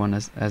third one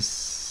as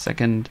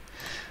second,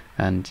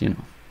 and you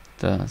know,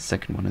 the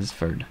second one is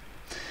third.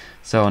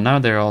 So now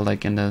they're all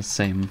like in the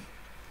same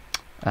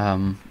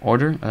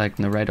order, like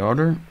in the right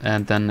order.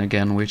 And then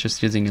again, we're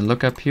just using a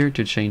lookup here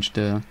to change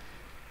the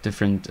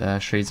different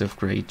shades of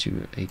gray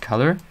to a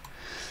color,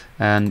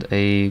 and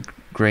a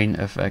grain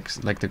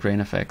FX, like the grain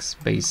FX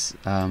base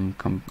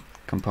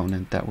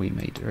component that we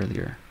made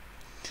earlier.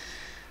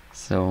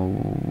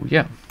 So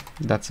yeah,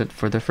 that's it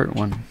for the third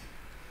one.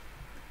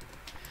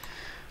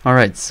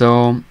 Alright,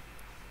 so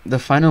the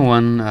final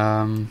one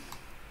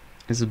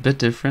is a bit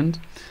different.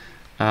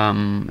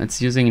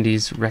 It's using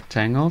these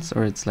rectangles,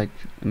 or it's like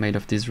made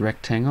of these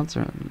rectangles,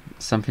 or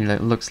something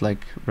that looks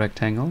like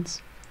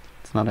rectangles.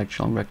 It's not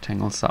actual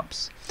rectangle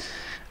subs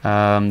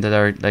that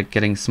are like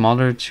getting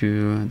smaller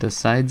to the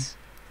sides,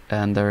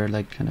 and they're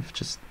like kind of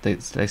just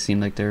they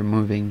seem like they're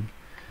moving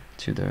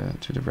to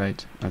the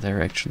right, or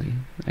they're actually,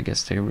 I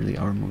guess they really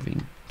are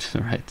moving to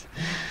the right.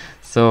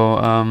 So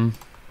I'm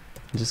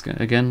just gonna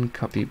again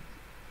copy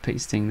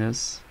pasting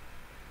this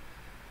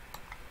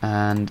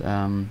and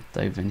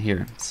dive in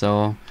here.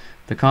 So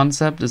the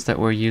concept is that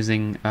we're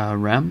using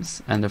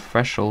ramps and a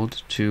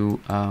threshold to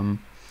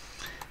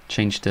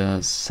change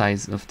the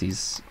size of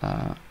these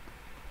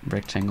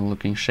rectangle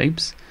looking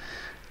shapes,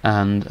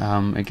 and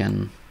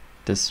again,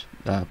 this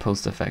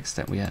post effects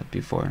that we had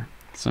before.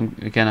 So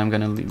again, I'm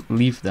gonna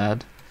leave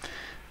that.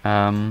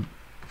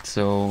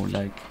 So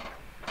like,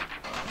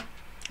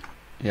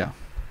 yeah,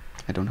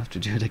 I don't have to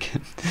do it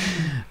again.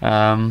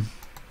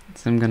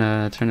 So I'm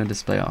gonna turn the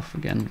display off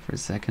again for a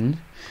second.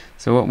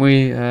 So what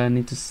we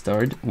need to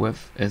start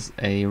with is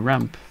a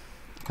ramp.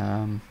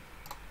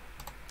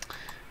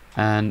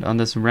 And on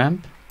this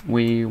ramp,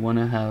 we want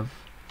to have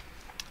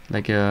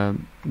like a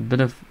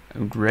bit of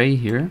gray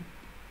here.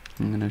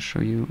 I'm gonna show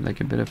you like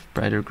a bit of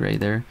brighter gray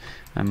there.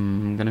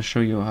 I'm gonna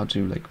show you how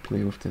to like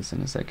play with this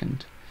in a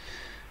second.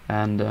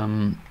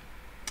 And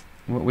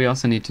what we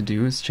also need to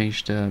do is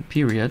change the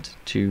period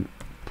to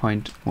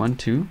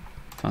 0.12.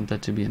 Found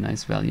that to be a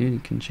nice value. You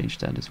can change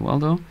that as well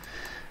though.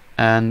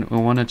 And we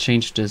want to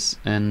change this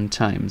in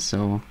time,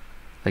 so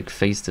like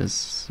phase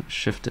this,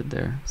 shift it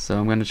there. So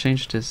I'm going to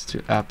change this to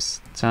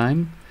apps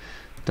time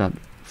dot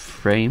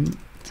frame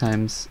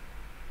times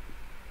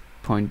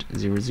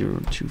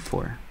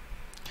 0.0024.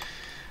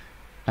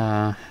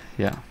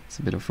 Yeah, it's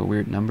a bit of a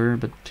weird number,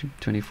 but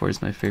 24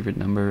 is my favorite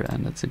number,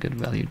 and that's a good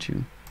value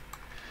too.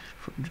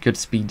 For good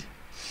speed.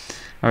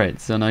 All right,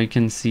 so now you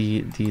can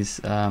see these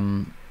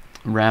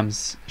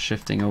ramps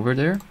shifting over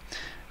there,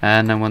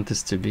 and I want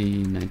this to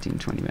be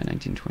 1920 by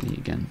 1920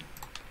 again.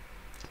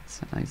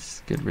 It's a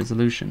nice, good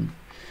resolution.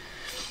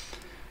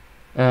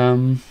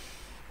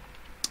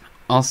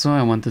 Also,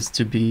 I want this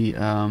to be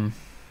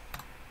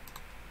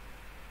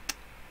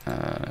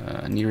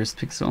nearest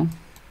pixel,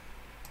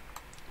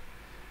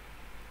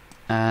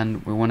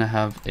 and we want to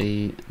have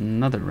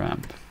another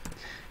ramp,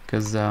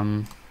 because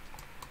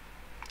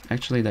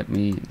actually let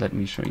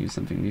me show you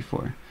something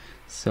before.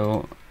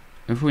 So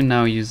if we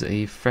now use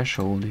a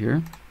threshold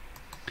here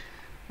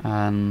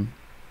and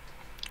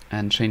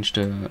change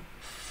the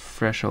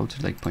threshold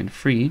to like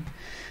 0.3,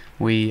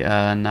 we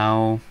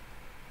now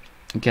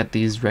get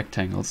these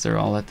rectangles. They're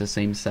all at the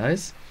same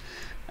size,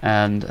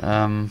 and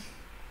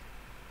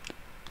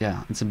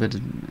yeah, it's a bit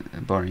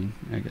boring,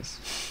 I guess,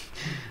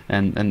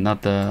 and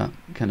not the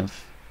kind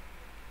of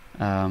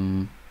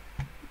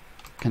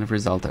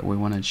result that we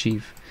want to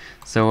achieve.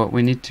 So what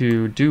we need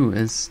to do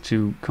is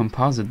to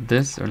composite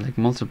this, or like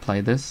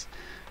multiply this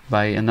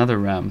by another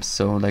ramp,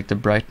 so like the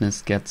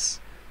brightness gets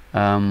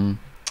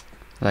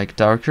like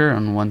darker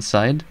on one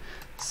side,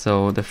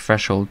 so the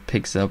threshold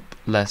picks up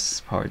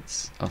less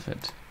parts of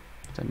it.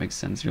 If that makes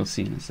sense, you'll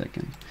see in a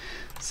second.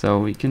 So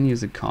we can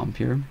use a comp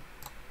here,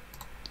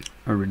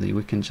 or really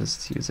we can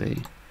just use a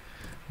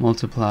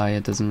multiply,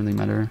 it doesn't really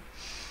matter.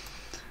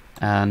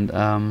 And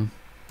now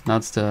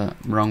it's the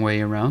wrong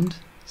way around,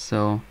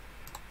 so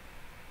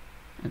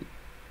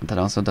that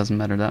also doesn't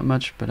matter that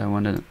much, but I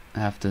want to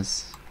have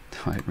this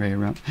the right way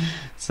around.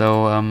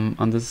 So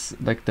on this,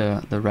 like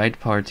the right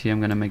part here,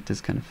 I'm gonna make this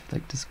kind of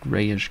like this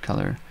grayish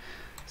color.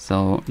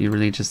 So you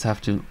really just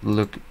have to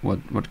look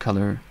what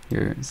color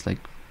here is like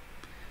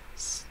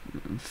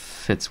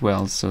fits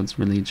well. So it's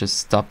really just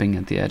stopping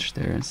at the edge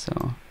there.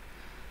 So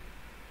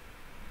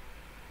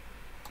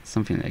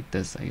something like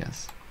this, I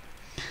guess.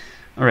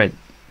 All right.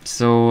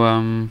 So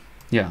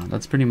yeah,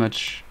 that's pretty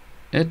much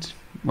it.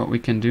 What we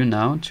can do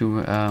now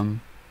to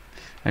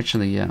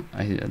actually, yeah,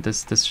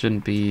 this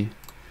shouldn't be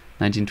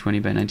 1920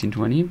 by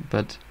 1920,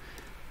 but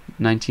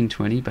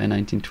 1920 by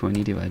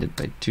 1920 divided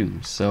by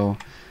 2. So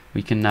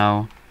we can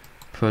now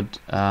put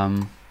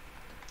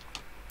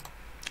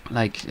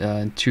like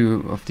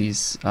 2 of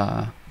these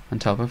on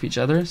top of each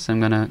other. So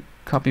I'm gonna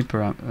copy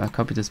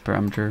this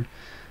parameter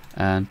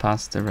and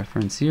pass the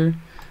reference here,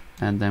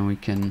 and then we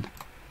can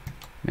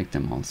make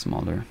them all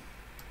smaller.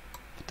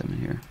 Put them in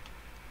here.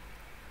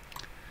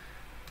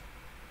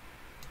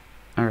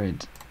 All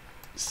right.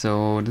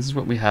 So this is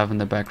what we have in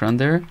the background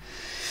there.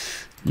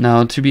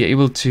 Now to be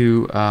able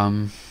to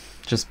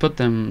just put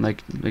them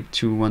like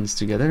 2 ones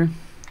together,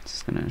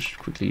 just gonna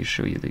quickly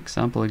show you the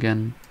example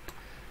again.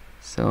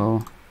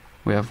 So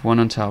we have one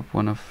on top,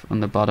 one on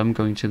the bottom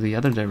going to the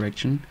other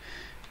direction.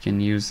 You can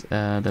use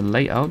the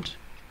layout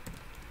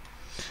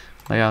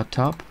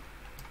top,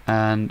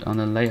 and on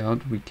the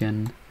layout we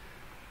can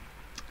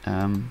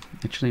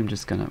actually I'm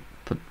just gonna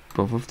put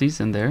both of these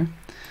in there.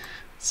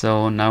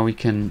 So now we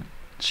can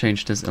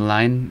change this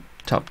align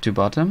top to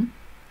bottom,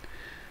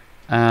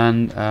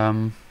 and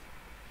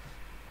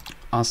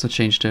also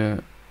change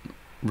the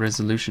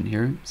resolution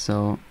here.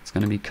 So it's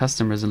going to be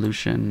custom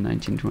resolution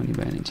 1920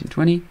 by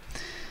 1920,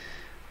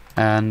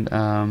 and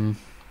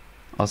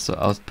also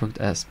output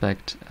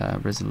aspect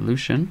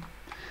resolution.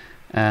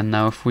 And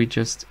now if we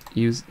just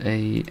use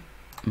a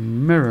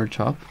mirror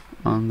top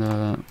on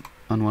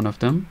one of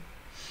them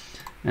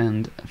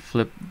and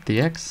flip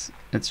the X,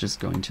 it's just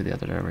going to the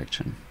other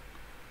direction.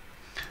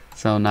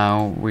 So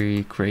now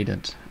we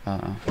created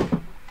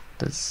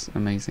this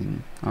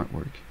amazing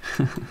artwork.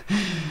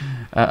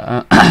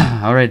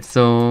 All right,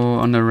 so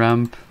on the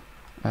ramp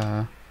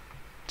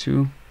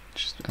 2,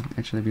 just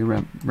actually be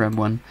ramp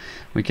 1,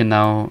 we can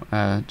now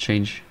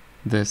change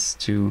this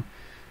to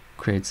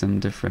create some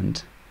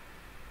different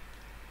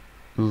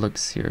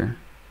looks here.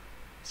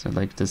 So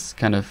like this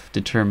kind of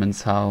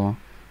determines how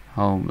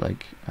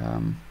like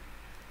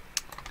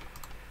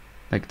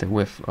like the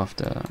width of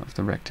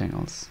the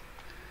rectangles.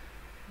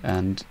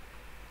 And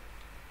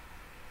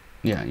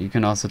yeah, you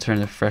can also turn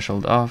the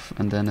threshold off,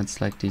 and then it's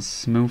like these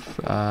smooth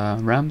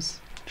ramps,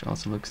 which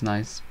also looks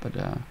nice, but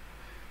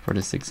for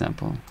this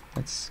example,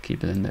 let's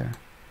keep it in there.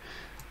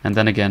 And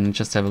then again,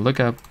 just have a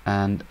lookup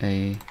and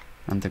a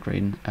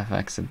anti-grain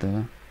FX at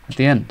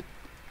the end.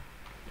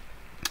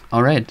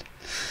 All right,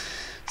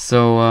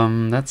 so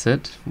that's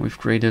it. We've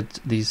created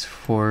these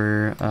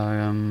 4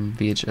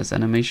 VHS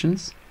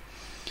animations,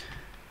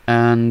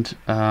 and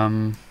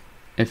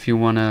if you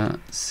wanna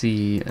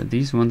see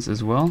these ones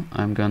as well,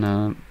 I'm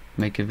gonna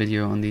make a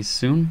video on these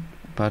soon,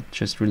 but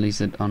just release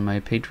it on my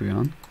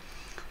Patreon.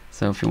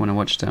 So if you want to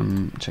watch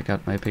them, check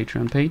out my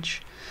Patreon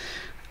page.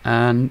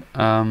 And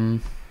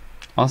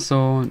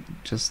also,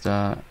 just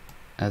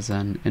as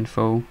an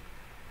info,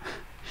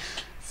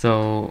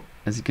 so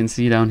as you can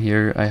see down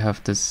here, I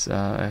have this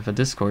I have a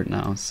Discord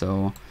now.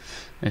 So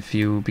if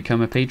you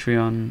become a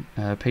patron,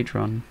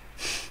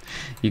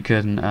 you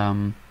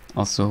can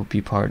also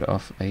be part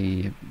of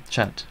a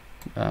chat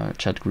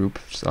group.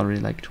 There's already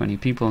like 20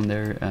 people in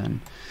there,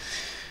 and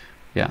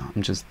yeah,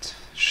 I'm just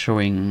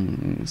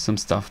showing some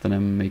stuff that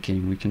I'm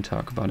making. We can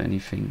talk about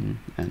anything,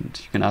 and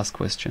you can ask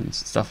questions,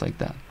 stuff like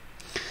that.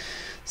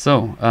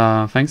 So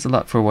thanks a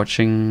lot for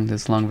watching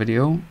this long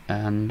video,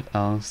 and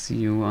I'll see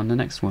you on the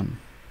next one.